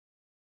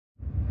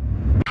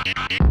Hello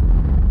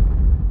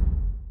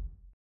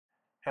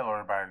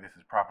everybody, this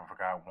is Proper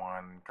Forgot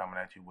One coming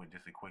at you with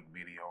just a quick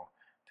video.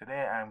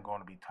 Today I'm going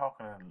to be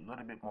talking a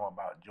little bit more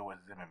about George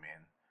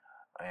Zimmerman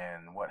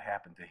and what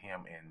happened to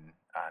him in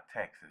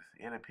Texas.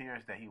 It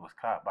appears that he was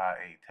caught by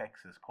a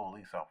Texas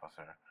police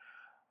officer.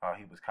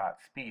 He was caught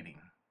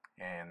speeding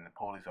and the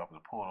police officer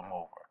pulled him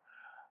over.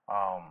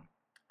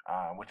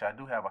 Which I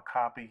do have a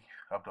copy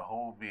of the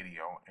whole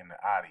video and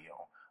the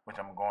audio, which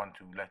I'm going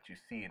to let you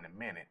see in a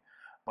minute.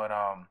 But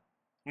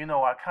you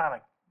know, I kind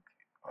of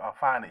I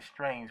find it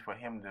strange for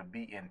him to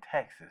be in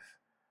Texas,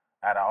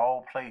 out of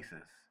all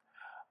places.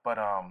 But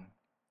I'm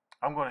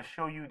going to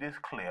show you this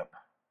clip,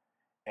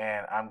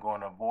 and I'm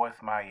going to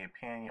voice my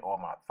opinion or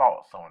my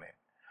thoughts on it.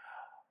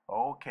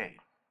 Okay,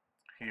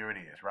 here it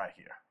is, right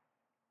here.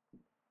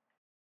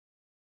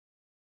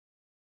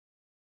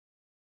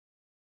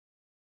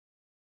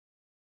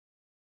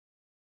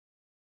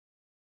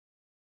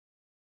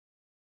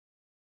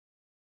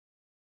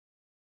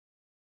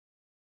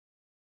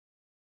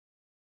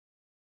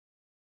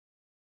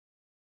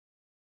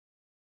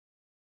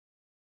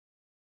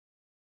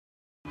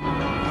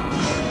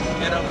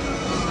 Get up.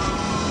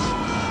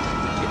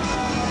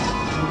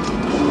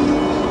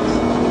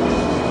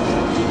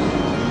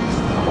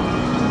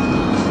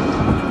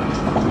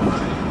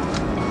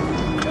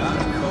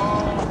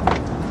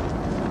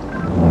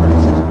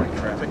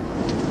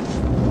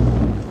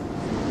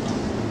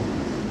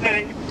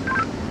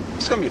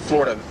 It's going to be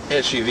Florida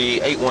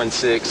SUV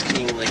 816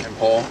 King Lincoln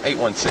Paul.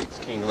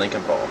 816 King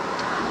Lincoln Paul.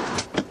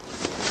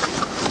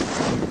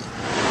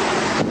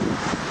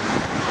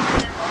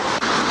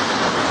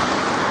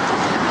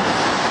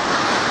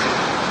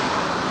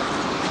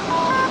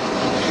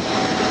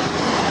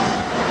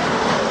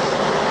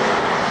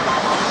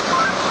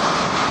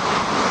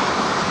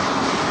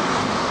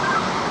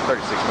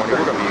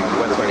 We're going to be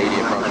West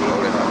 180 across the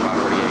road at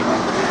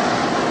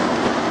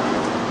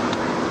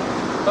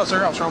 548. Oh,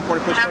 sir, I was trying to report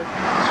a push card.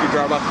 So you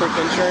drive off proof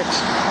insurance?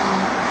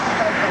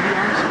 I'll be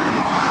honest with you.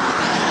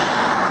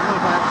 I don't know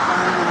if I have to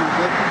find them in the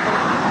good people.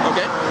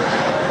 Okay.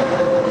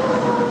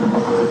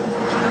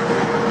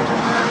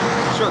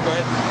 Sure, go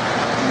ahead.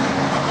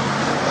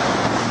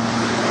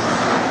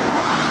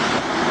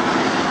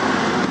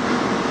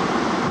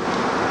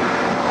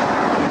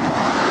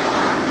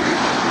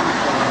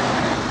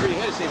 Where are you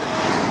headed, Stephen?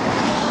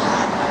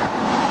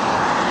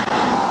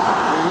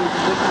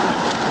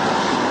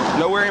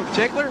 Nowhere in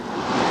particular?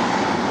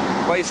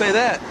 Why you say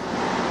that?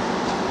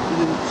 You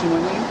didn't see my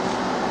name?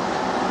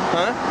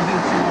 Huh? You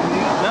didn't see my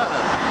name? Nuh-uh.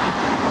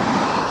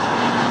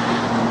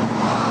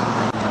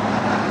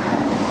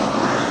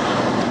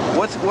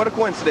 What a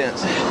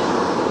coincidence.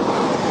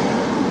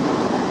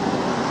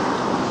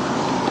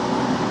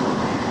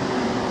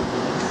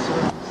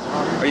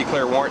 Are you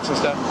clear warrants and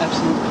stuff?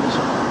 Absolutely,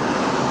 sir.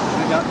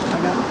 I got it.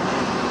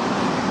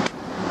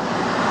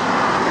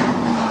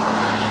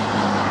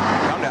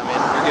 Calm down, man.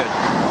 You're good.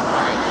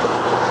 All right.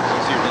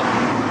 See you then.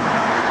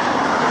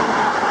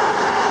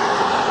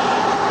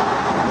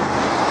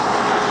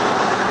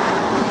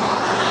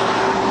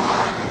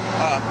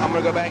 I'm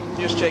going to go back and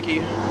just check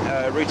you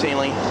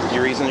routinely.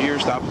 Your reason your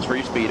stop is for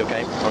your speed,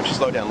 okay? Why don't you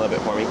slow down a little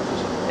bit for me?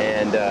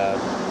 And as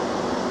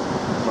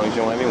long as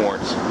you don't have any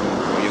warrants,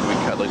 we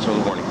cut loose with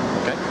a warning,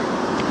 okay?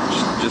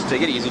 Just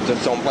take it easy.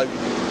 Just don't play. Go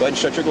ahead and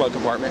shut your glove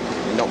compartment.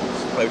 And don't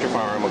play with your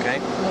firearm, okay?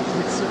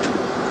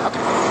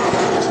 Okay.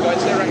 Just go ahead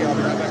and stay right here. I'll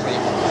be right back with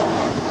you.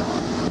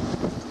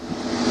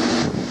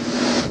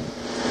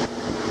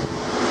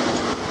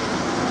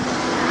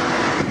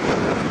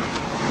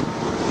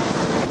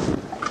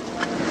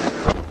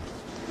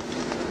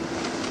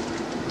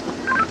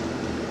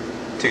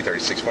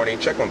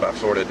 $236.40. Check one by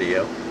Florida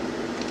DL.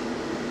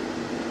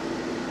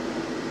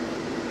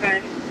 Okay.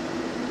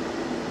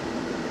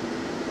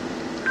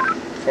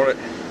 Florida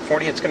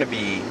 40. It's going to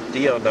be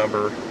DL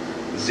number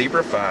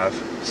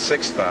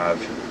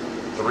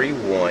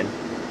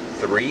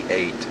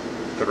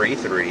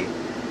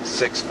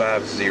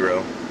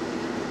 0565313833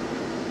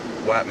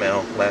 White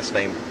male, last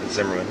name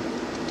Zimmerman.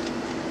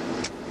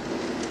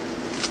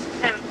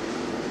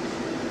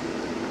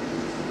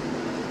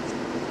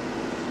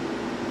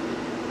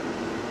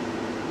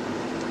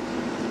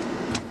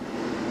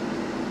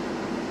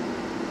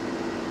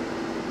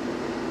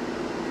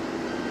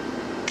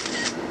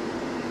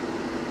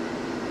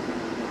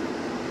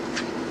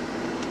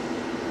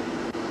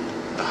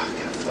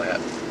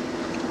 Flat.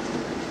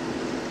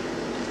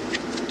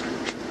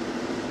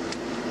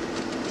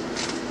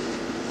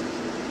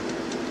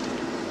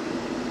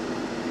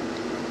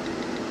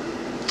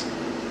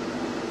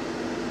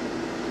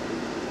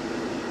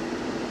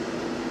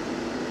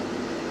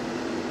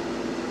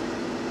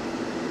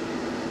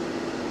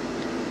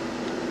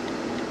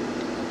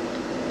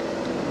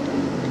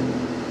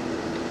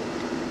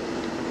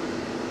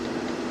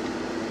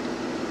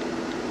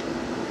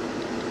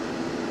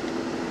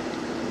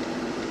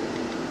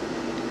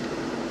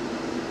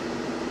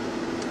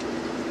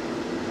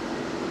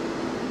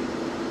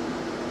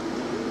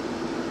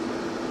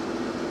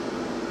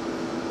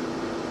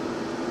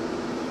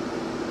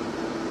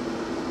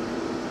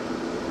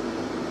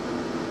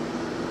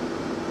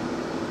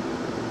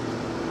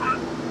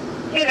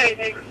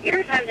 Okay,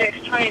 your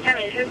subject's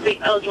 27 is supposed to be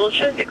eligible.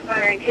 Shows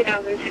expire in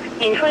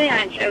 2016.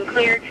 29 show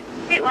clear.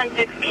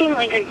 816 King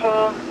Lincoln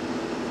Paul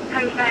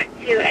comes back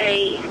to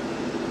a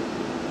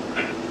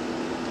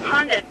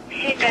Honda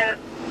pickup,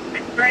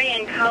 gray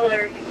in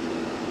color,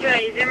 to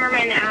a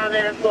Zimmerman out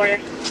of Florida.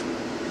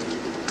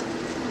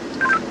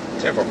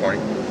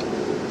 10-440.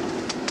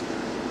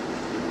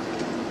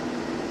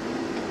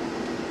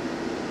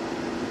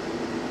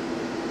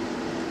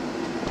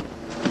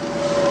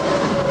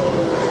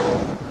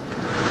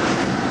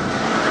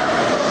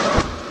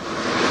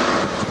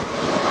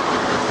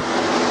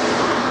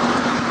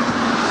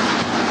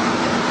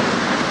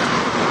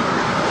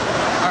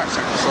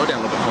 Slow down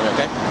a little bit for me,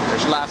 okay?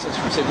 There's your license,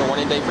 receiving a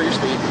warning day for your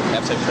speed.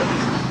 Have a safe trip.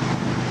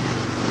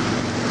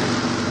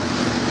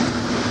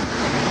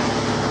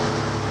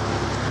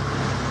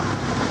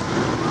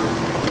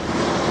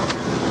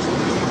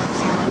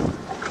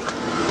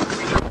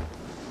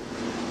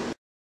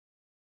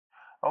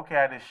 Okay,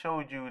 I just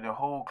showed you the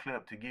whole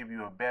clip to give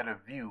you a better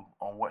view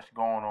on what's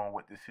going on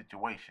with this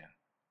situation.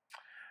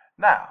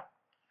 Now,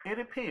 it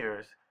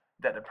appears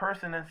that the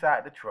person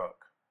inside the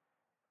truck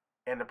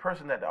and the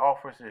person that the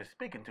officer is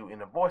speaking to,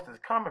 and the voice that's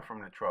coming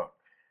from the truck,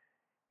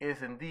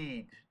 is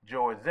indeed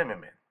George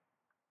Zimmerman,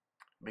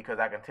 because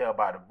I can tell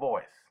by the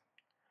voice.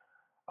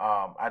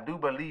 I do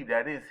believe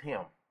that is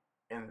him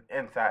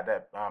inside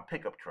that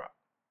pickup truck.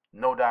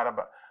 No doubt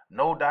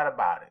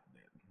about it.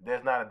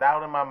 There's not a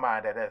doubt in my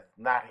mind that that's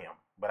not him,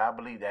 but I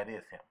believe that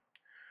is him.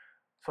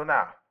 So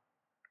now,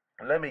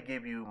 let me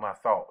give you my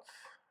thoughts.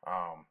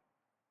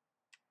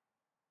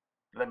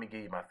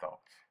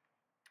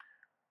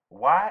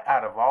 Why,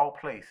 out of all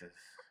places,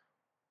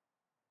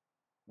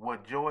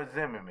 would George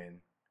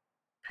Zimmerman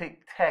pick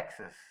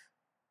Texas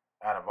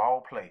out of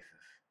all places?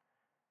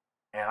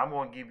 And I'm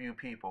going to give you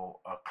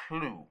people a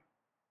clue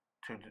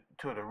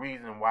to the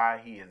reason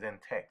why he is in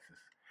Texas.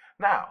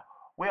 Now,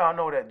 we all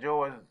know that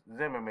George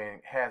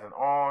Zimmerman has an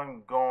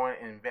ongoing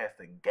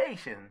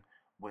investigation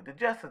with the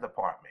Justice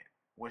Department,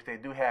 which they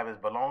do have his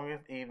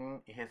belongings, even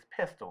his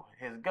pistol,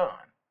 his gun.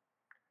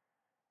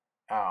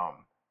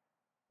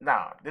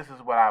 Now, this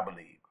is what I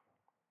believe.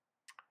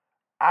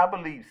 I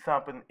believe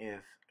something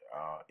is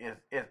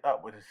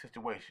up with the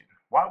situation.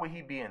 Why would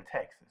he be in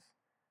Texas?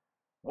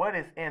 What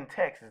is in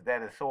Texas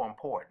that is so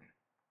important?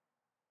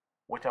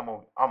 Which I'm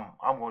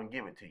going to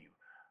give it to you.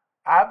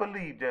 I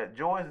believe that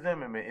George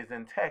Zimmerman is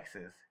in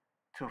Texas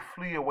to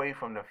flee away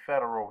from the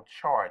federal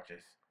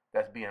charges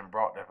that's being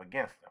brought up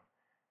against him.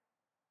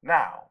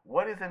 Now,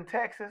 what is in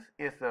Texas?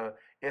 It's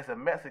a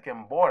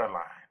Mexican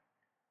borderline.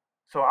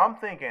 So I'm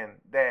thinking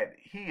that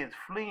he is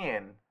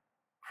fleeing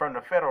from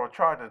the federal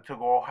charges to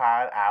go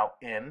hide out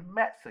in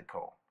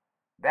Mexico.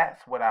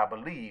 That's what I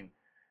believe,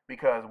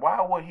 because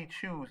why would he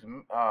choose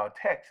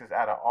Texas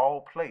out of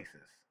all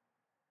places?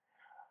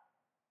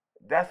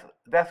 That's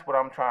what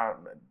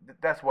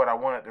that's what I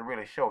wanted to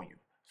really show you.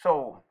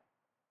 So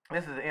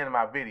this is the end of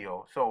my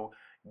video. So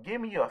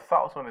give me your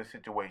thoughts on this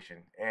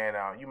situation, and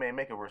you may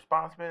make a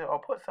response video or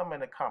put something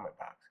in the comment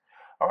box.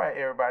 All right,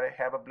 everybody,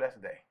 have a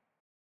blessed day.